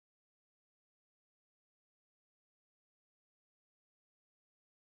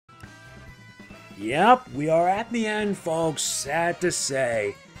Yep, we are at the end, folks. Sad to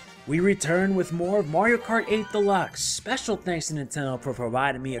say. We return with more of Mario Kart 8 Deluxe. Special thanks to Nintendo for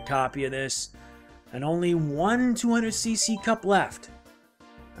providing me a copy of this. And only one 200cc cup left.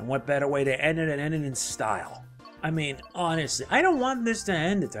 And what better way to end it than end it in style? I mean, honestly, I don't want this to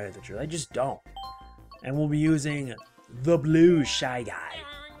end, to tell you the truth. I just don't. And we'll be using the blue Shy Guy.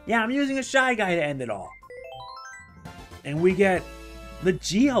 Yeah, I'm using a Shy Guy to end it all. And we get the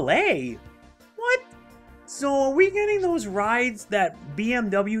GLA? What? So are we getting those rides that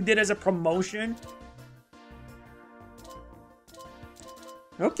BMW did as a promotion?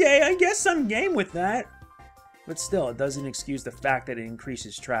 Okay, I guess I'm game with that. But still, it doesn't excuse the fact that it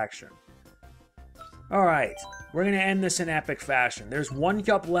increases traction. Alright, we're going to end this in epic fashion. There's one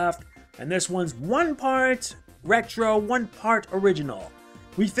cup left, and this one's one part retro, one part original.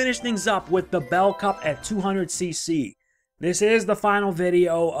 We finish things up with the Bell Cup at 200cc. This is the final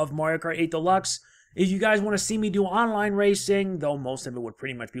video of Mario Kart 8 Deluxe. If you guys want to see me do online racing, though most of it would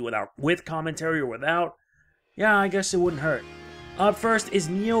pretty much be with commentary or without, yeah, I guess it wouldn't hurt. Up first is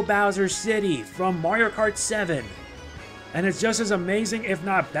Neo Bowser's City from Mario Kart 7. And it's just as amazing, if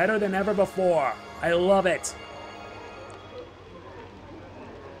not better than ever before. I love it.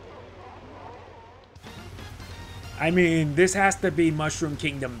 I mean, this has to be Mushroom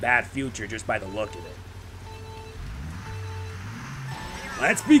Kingdom Bad Future just by the look of it.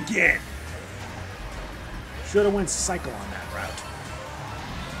 Let's begin. Should have went Cycle on that route.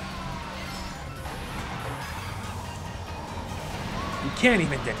 You can't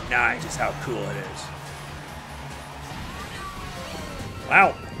even deny just how cool it is.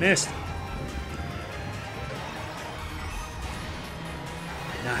 Wow, missed.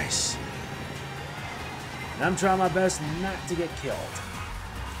 Nice. And I'm trying my best not to get killed.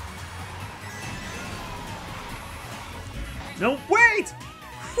 No, wait!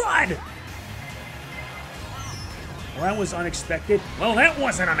 Crud! Well, that was unexpected. Well, that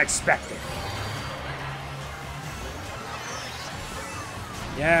wasn't unexpected.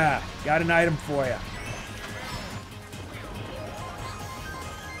 Yeah, got an item for you.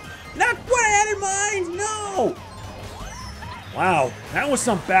 Not what I had in mind! No! Wow, that was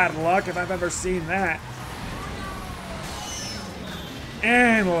some bad luck if I've ever seen that.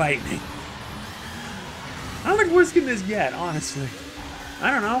 And lightning. How much worse can this get, honestly? I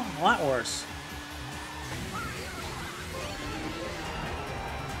don't know, a lot worse.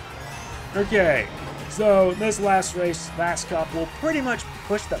 Okay, so this last race, last cup, will pretty much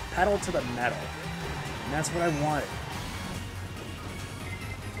push the pedal to the metal. And that's what I wanted.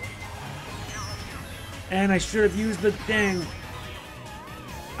 And I should have used the thing.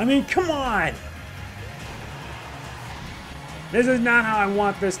 I mean, come on! This is not how I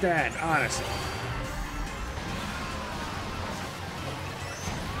want this to end, honestly.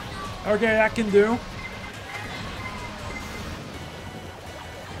 Okay, that can do.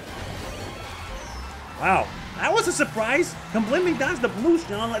 Wow, that was a surprise. Completely dodged the blue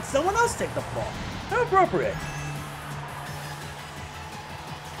shell and let someone else take the fall. How appropriate.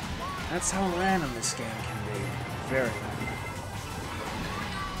 That's how random this game can be. Very random.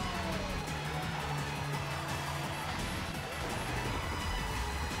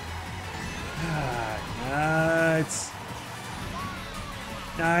 Nuts.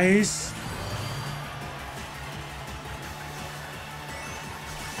 Nice.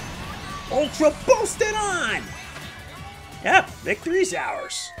 Ultra boosted on! Yep, victory's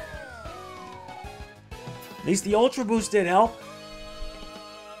ours. At least the Ultra Boost did help.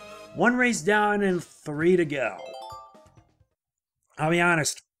 One race down and 3 to go. I'll be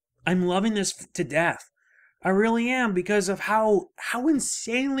honest, I'm loving this to death. I really am because of how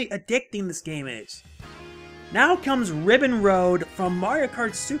insanely addicting this game is. Now comes Ribbon Road from Mario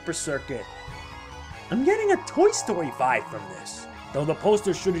Kart Super Circuit. I'm getting a Toy Story vibe from this. Though the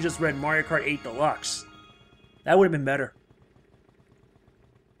poster should have just read Mario Kart 8 Deluxe. That would have been better.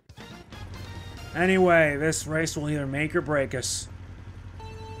 Anyway, this race will either make or break us.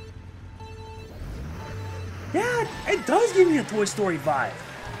 Yeah, it does give me a Toy Story vibe.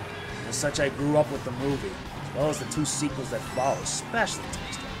 As such, I grew up with the movie, as well as the 2 sequels that follow, especially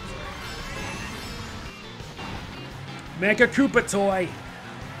Toy Story 3. Make a Koopa toy.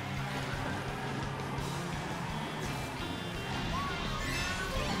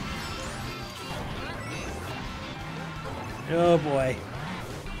 Oh boy.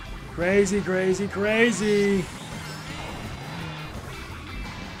 Crazy, crazy, crazy.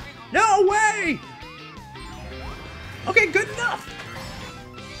 No way! Okay, good enough.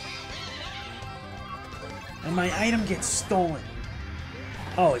 And my item gets stolen.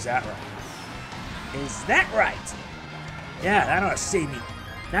 Oh, is that right? Is that right? Yeah, that ought to save me.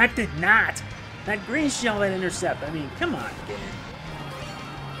 That did not. That green shell that intercept. I mean, come on, game.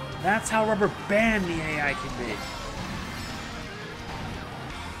 That's how rubber band the AI can be.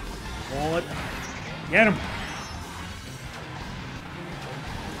 Pull it. Get him.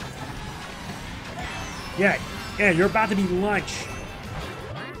 Yeah, you're about to be lunch.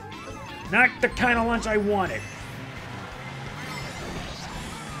 Not the kind of lunch I wanted.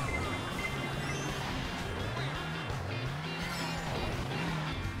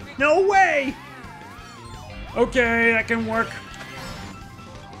 No way! Okay, that can work.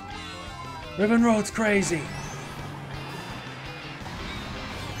 Ribbon Road's crazy.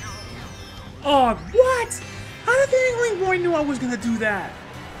 Oh, what? How did the Inkling Boy knew I was gonna do that?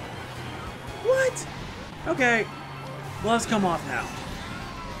 What? Okay, gloves come off now.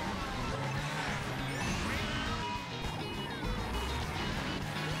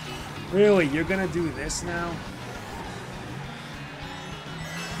 Really, you're gonna do this now?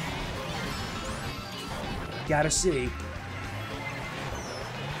 Gotta see.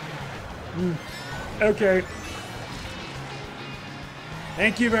 Okay.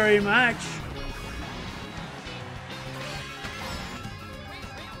 Thank you very much.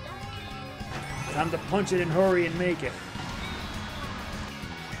 Time to punch it and hurry and make it.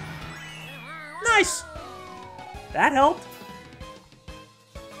 Nice! That helped.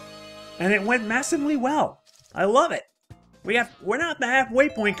 And it went massively well. I love it. We're not the halfway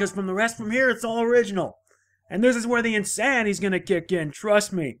point because from the rest from here it's all original. And this is where the insanity's gonna kick in,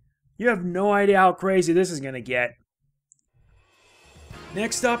 trust me. You have no idea how crazy this is gonna get.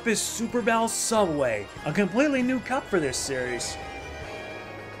 Next up is Super Bell Subway, a completely new cup for this series.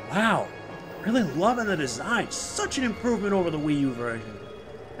 Wow, really loving the design. Such an improvement over the Wii U version.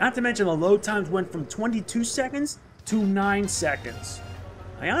 Not to mention the load times went from 22 seconds to 9 seconds.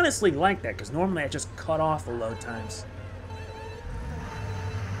 I honestly like that because normally I just cut off the load times.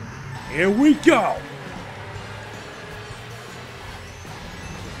 Here we go!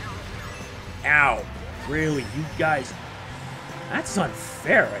 Ow. Really, you guys... That's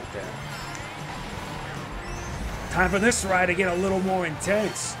unfair right there. Time for this ride to get a little more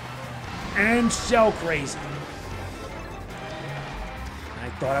intense. And shell crazy. I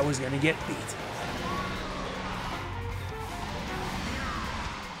thought I was gonna get beat.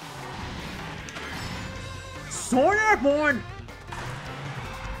 Sword Airborne!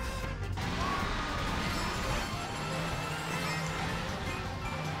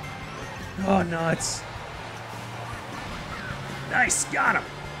 Oh, nuts. Nice, got him.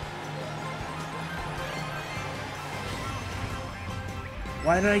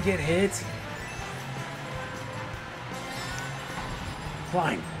 Why did I get hit?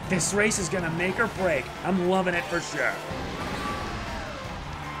 Fine. This race is gonna make or break. I'm loving it for sure.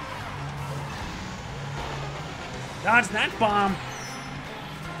 Dodge that bomb.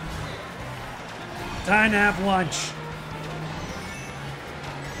 Time to have lunch.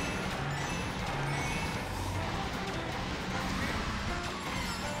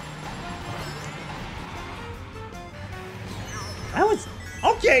 That was...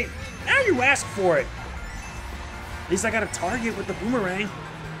 Okay, now you ask for it. At least I got a target with the boomerang.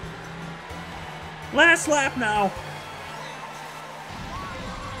 Last lap now.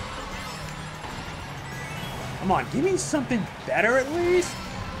 Come on, give me something better at least.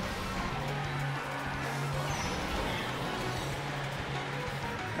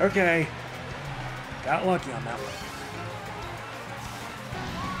 Okay. Got lucky on that one.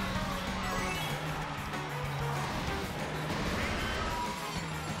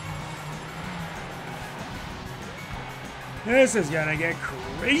 This is gonna get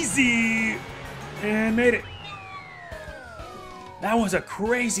crazy! And made it. That was a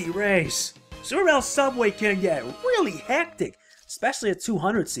crazy race. Super Bell Subway can get really hectic, especially at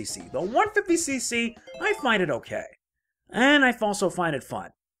 200cc. The 150cc, I find it okay. And I also find it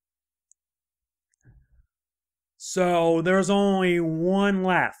fun. So there's only one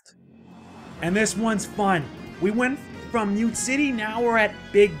left. And this one's fun. We went from Mute City, now we're at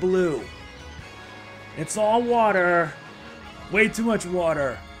Big Blue. It's all water. Way too much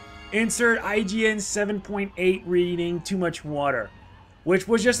water. Insert IGN 7.8 reading, too much water. Which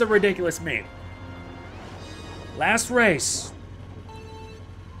was just a ridiculous meme. Last race.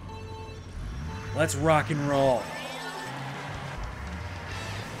 Let's rock and roll.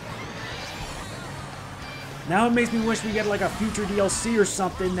 Now it makes me wish we get like a future DLC or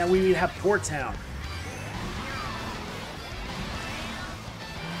something that we would have Port Town.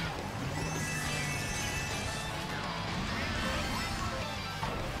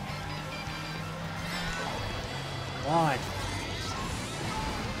 On.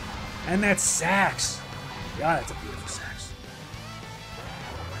 And that sax. God, that's a beautiful sax.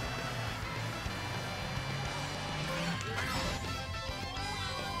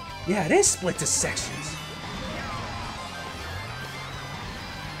 Yeah, it is split to sections.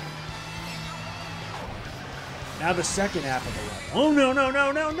 Now the second half of the level. Oh, no, no,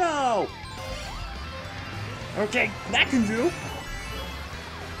 no, no, no! Okay, that can do.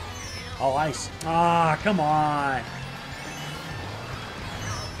 Oh, ice. Ah, come on.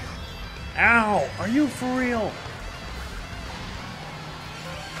 Ow, are you for real?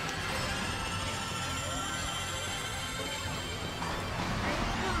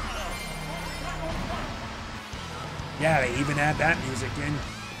 Yeah, they even add that music in.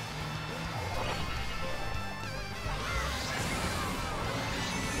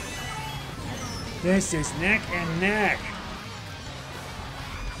 This is neck and neck.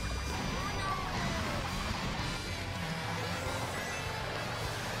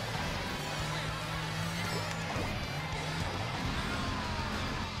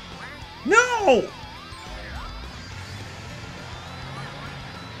 No!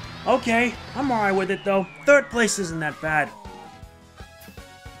 Okay, I'm alright with it though. Third place isn't that bad.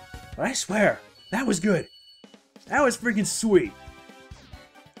 But I swear, that was good. That was freaking sweet.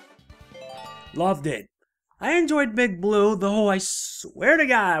 Loved it. I enjoyed Big Blue, though I swear to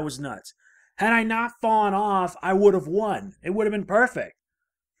God I was nuts. Had I not fallen off, I would have won. It would have been perfect.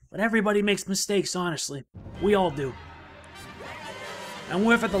 But everybody makes mistakes, honestly. We all do. And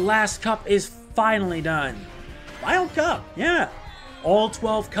with it, the last cup is finally done. Final cup, yeah. All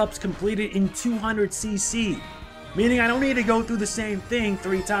 12 cups completed in 200cc. Meaning I don't need to go through the same thing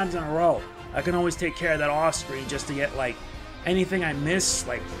 3 times in a row. I can always take care of that off screen just to get, like, anything I miss,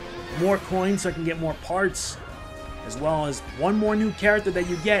 like, more coins so I can get more parts. As well as one more new character that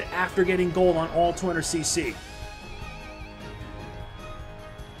you get after getting gold on all 200cc.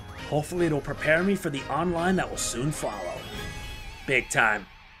 Hopefully it'll prepare me for the online that will soon follow. Big time.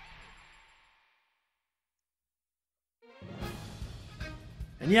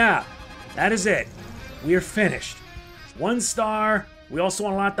 And yeah, that is it. We are finished. 1 star. We also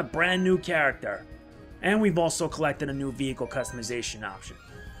unlocked a brand new character. And we've also collected a new vehicle customization option.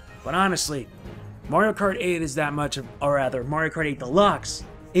 But honestly, Mario Kart 8 is that much of, or rather, Mario Kart 8 Deluxe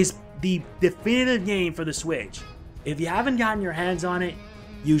is the definitive game for the Switch. If you haven't gotten your hands on it,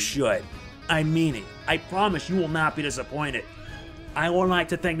 you should. I mean it. I promise you will not be disappointed. I would like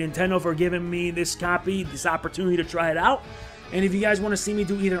to thank Nintendo for giving me this copy, this opportunity to try it out. And if you guys want to see me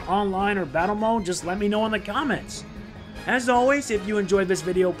do either online or battle mode, just let me know in the comments. As always, if you enjoyed this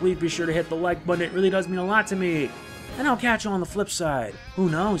video, please be sure to hit the like button. It really does mean a lot to me. And I'll catch you on the flip side. Who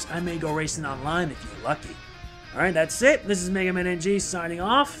knows, I may go racing online if you're lucky. Alright, that's it. This is Mega Man NG signing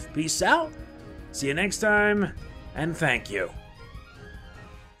off. Peace out. See you next time, and thank you.